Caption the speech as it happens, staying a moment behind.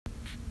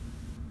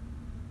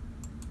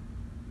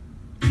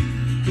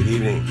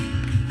evening.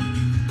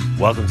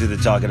 Welcome to the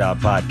Talk It Out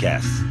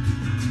podcast.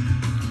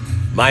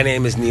 My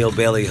name is Neil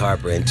Bailey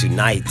Harper, and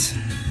tonight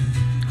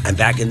I'm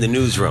back in the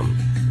newsroom.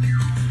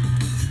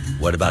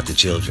 What about the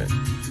children?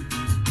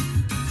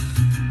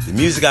 The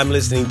music I'm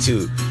listening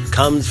to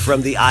comes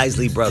from the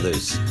Isley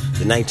Brothers,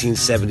 the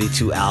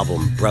 1972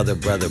 album Brother,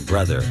 Brother,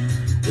 Brother.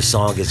 The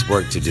song is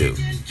Work to Do.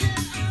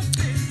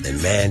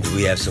 And man, do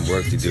we have some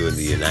work to do in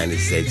the United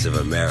States of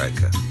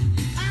America.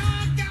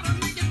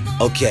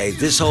 Okay,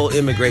 this whole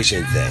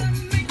immigration thing.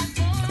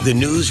 The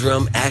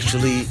newsroom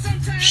actually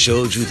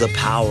showed you the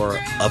power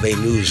of a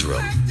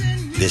newsroom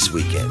this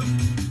weekend.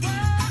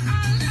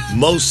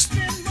 Most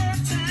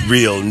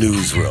real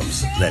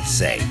newsrooms, let's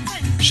say,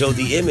 show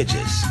the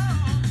images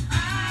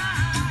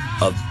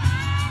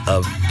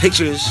of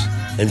pictures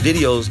and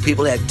videos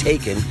people had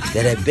taken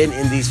that had been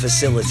in these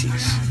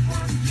facilities,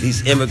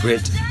 these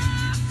immigrant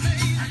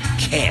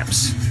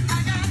camps.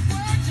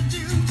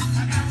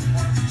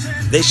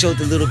 They showed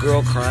the little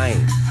girl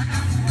crying.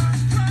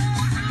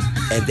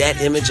 And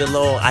that image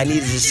alone, I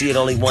needed to see it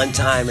only one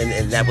time,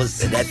 and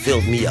that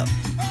filled me up.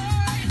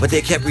 But they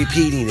kept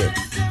repeating it.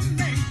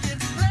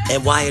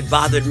 And why it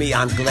bothered me,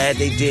 I'm glad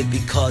they did,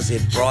 because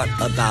it brought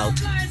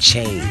about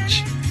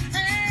change.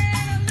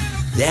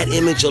 That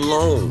image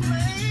alone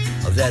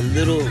of that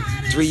little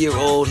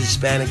 3-year-old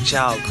Hispanic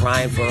child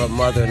crying for her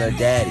mother and her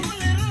daddy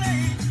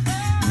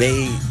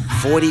made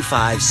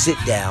 45 sit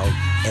down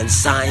and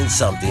sign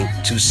something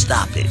to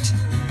stop it.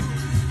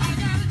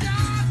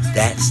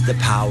 That's the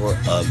power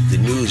of the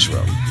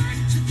newsroom.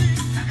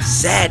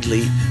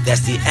 Sadly,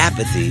 that's the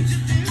apathy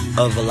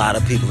of a lot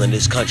of people in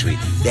this country,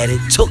 that it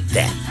took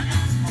that.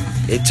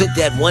 It took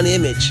that one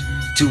image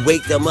to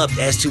wake them up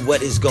as to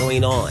what is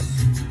going on.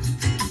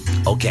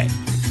 Okay.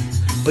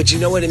 But you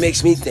know what it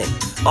makes me think?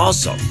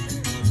 Also,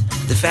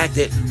 the fact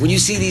that when you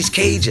see these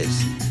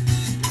cages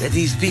that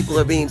these people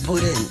are being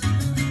put in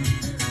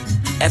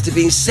after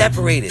being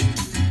separated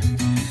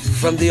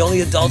from the only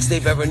adults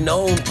they've ever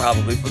known,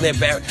 probably, from their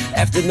parents,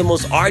 after the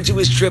most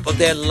arduous trip of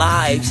their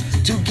lives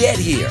to get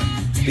here,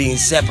 being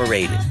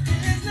separated.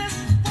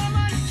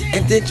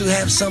 And then to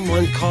have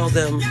someone call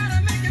them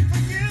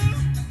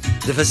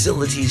the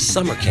facility's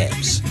summer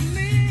camps.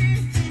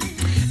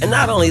 And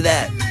not only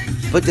that,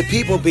 but the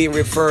people being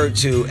referred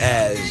to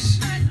as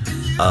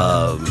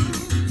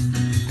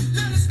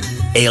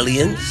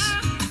aliens,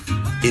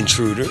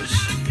 intruders,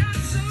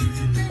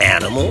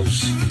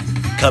 animals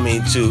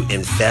coming to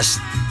infest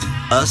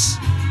us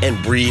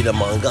and breed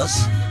among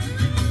us.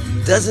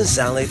 Doesn't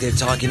sound like they're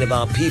talking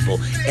about people,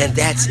 and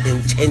that's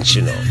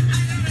intentional.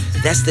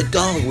 That's the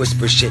dog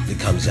whisper shit that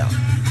comes out.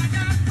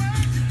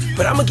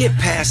 But I'm gonna get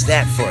past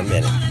that for a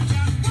minute.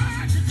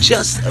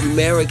 Just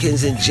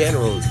Americans in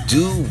general,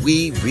 do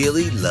we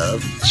really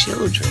love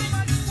children?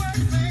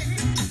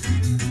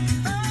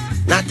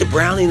 Not the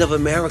browning of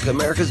America.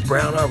 America's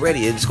brown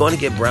already. It's going to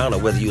get browner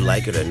whether you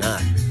like it or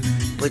not.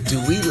 But do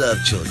we love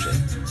children?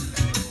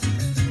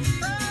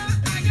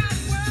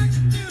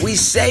 We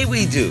say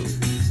we do.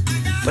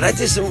 But I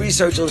did some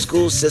research on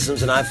school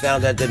systems, and I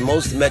found out that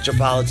most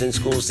metropolitan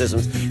school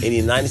systems in the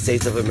United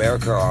States of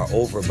America are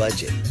over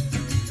budget.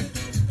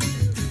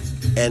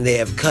 And they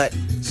have cut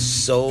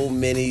so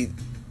many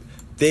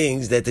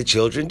things that the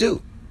children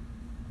do.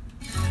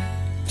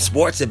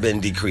 Sports have been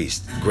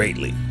decreased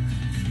greatly.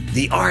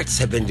 The arts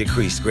have been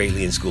decreased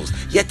greatly in schools.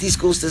 Yet these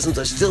school systems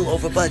are still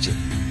over budget.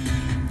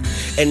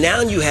 And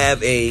now you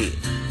have a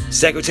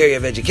Secretary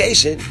of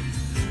Education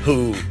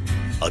who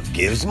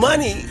gives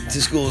money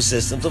to school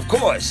systems, of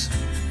course.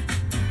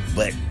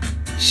 But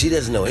she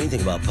doesn't know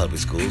anything about public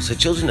schools. Her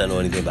children don't know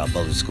anything about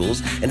public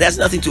schools. And that's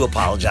nothing to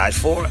apologize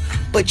for.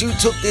 But you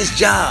took this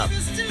job.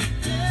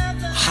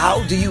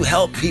 How do you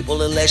help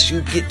people unless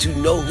you get to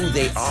know who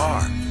they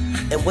are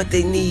and what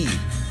they need?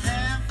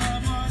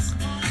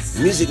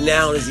 Music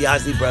now is the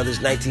Isley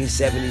Brothers,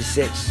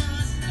 1976.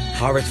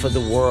 Harvest for the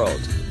World.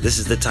 This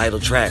is the title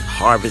track,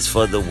 Harvest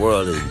for the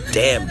World. And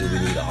damn, do we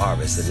need a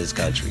harvest in this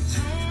country.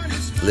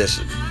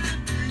 Listen,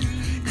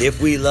 if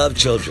we love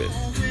children,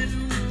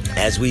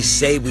 as we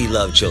say we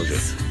love children,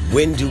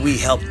 when do we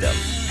help them?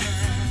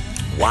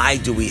 Why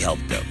do we help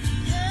them?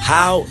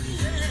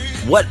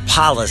 What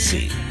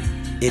policy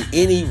in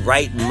any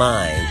right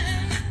mind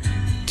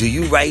do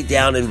you write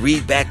down and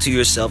read back to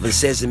yourself and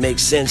says it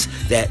makes sense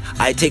that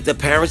I take the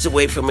parents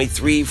away from a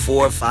 3,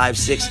 4, 5,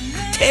 6,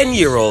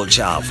 10-year-old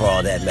child, for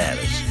all that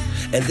matters,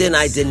 and then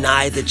I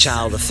deny the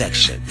child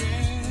affection?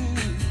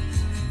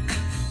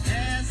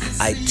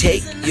 I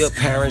take your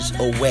parents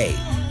away.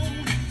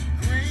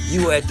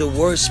 You are at the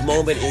worst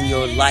moment in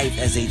your life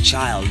as a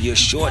child, your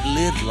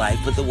short-lived life,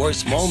 but the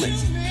worst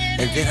moments.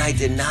 And then I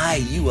deny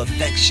you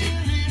affection.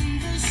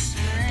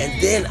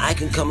 And then I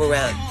can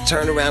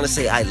turn around and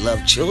say, I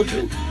love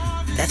children?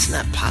 That's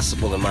not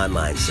possible in my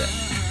mindset.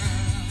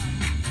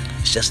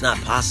 It's just not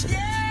possible.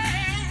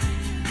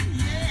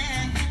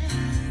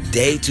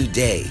 Day to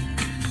day,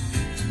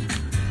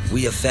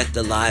 we affect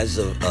the lives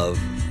of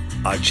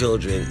our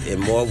children in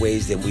more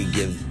ways than we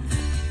give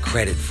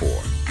credit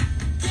for.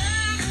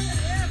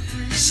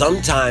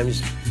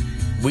 Sometimes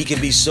We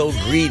can be so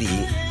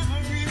greedy,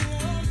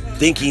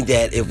 thinking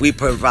that if we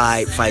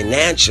provide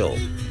financial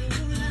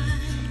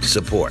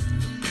support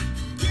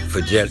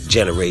for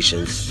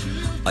generations,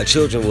 our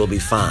children will be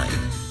fine.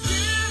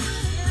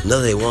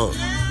 No, they won't.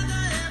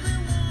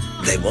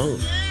 They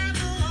won't.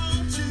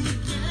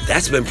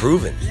 That's been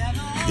proven.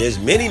 There's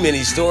many,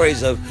 many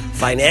stories of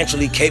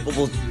financially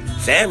capable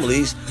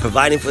families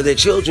providing for their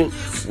children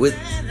with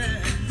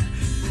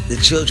the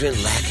children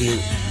lacking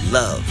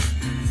love.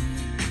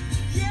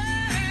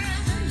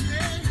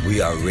 We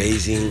are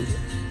raising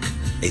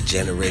a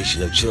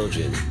generation of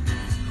children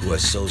who are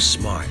so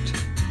smart,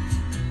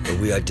 but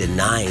we are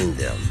denying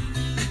them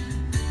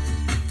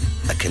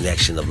a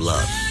connection of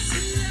love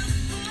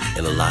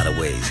in a lot of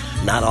ways.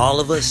 Not all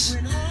of us,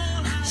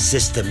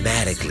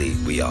 systematically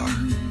we are.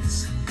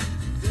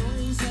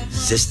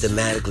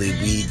 Systematically,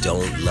 we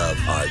don't love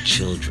our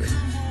children.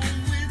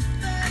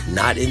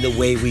 Not in the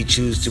way we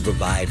choose to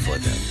provide for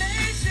them.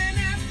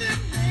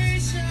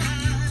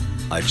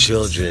 Our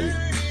children,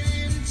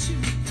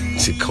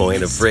 to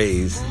coin a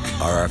phrase,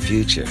 are our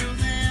future.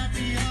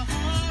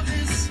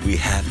 We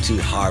have to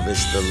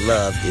harvest the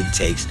love it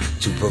takes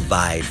to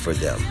provide for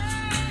them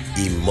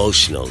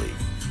emotionally,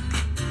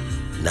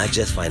 not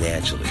just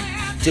financially,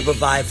 to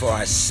provide for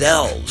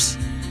ourselves.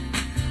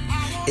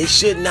 It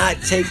should not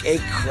take a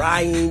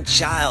crying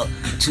child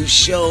to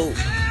show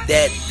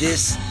that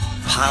this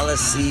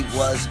policy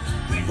was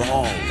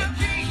wrong.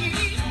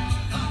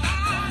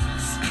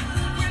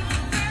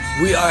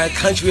 We are a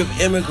country of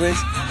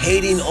immigrants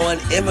hating on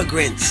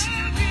immigrants.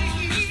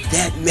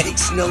 That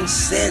makes no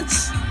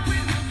sense.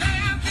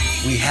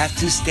 We have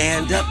to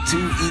stand up to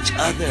each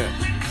other,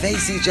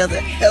 face each other,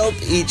 help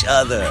each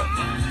other.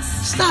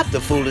 Stop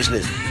the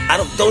foolishness.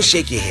 Don't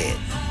shake your head.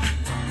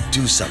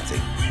 Do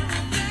something.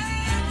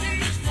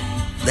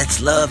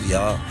 Let's love,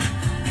 y'all.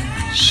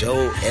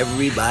 Show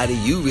everybody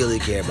you really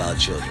care about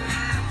children.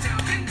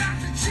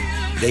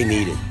 They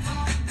need it.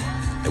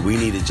 And we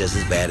need it just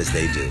as bad as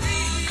they do.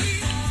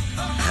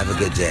 Have a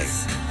good day.